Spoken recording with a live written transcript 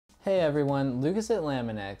Hey everyone, Lucas at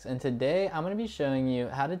Lamin-x, and today I'm going to be showing you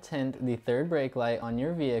how to tint the third brake light on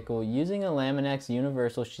your vehicle using a Lamin-x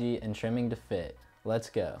Universal Sheet and trimming to fit.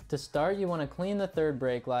 Let's go. To start, you want to clean the third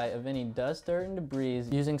brake light of any dust, dirt, and debris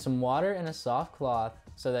using some water and a soft cloth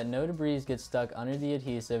so that no debris gets stuck under the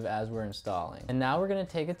adhesive as we're installing. And now we're going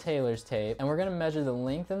to take a tailor's tape and we're going to measure the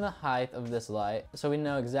length and the height of this light so we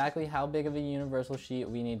know exactly how big of a universal sheet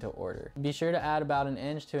we need to order. Be sure to add about 1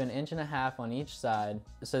 inch to 1.5 inches on each side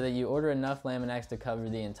so that you order enough Lamin-x to cover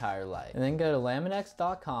the entire light. And then go to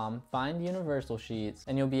lamin-x.com, find universal sheets,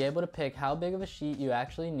 and you'll be able to pick how big of a sheet you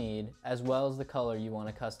actually need as well as the color you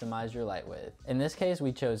want to customize your light with. In this case,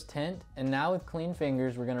 we chose tint, and now with clean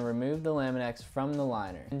fingers, we're going to remove the Lamin-x from the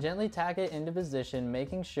liner and gently tack it into position,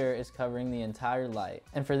 making sure it's covering the entire light.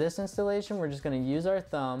 And for this installation, we're just going to use our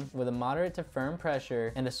thumb with a moderate to firm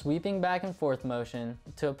pressure and a sweeping back and forth motion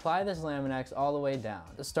to apply this Lamin-x all the way down,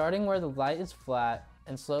 starting where the light is flat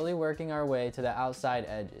and slowly working our way to the outside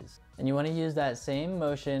edges. And you want to use that same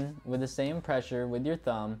motion with the same pressure with your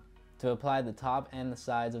thumb to apply the top and the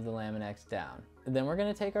sides of the Lamin-x down. Then we're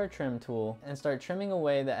going to take our trim tool and start trimming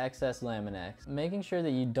away the excess Lamin-x, making sure that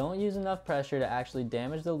you don't use enough pressure to actually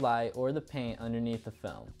damage the light or the paint underneath the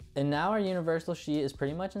film. And now our universal sheet is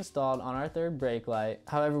pretty much installed on our third brake light.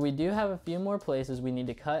 However, we do have a few more places we need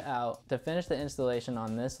to cut out to finish the installation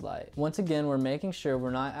on this light. Once again, we're making sure we're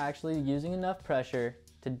not actually using enough pressure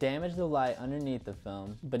to damage the light underneath the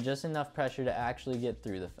film, but just enough pressure to actually get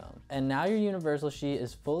through the film. And now your universal sheet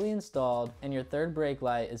is fully installed and your third brake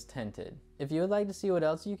light is tinted. If you would like to see what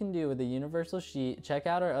else you can do with a universal sheet, check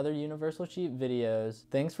out our other universal sheet videos.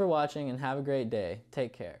 Thanks for watching and have a great day.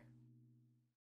 Take care.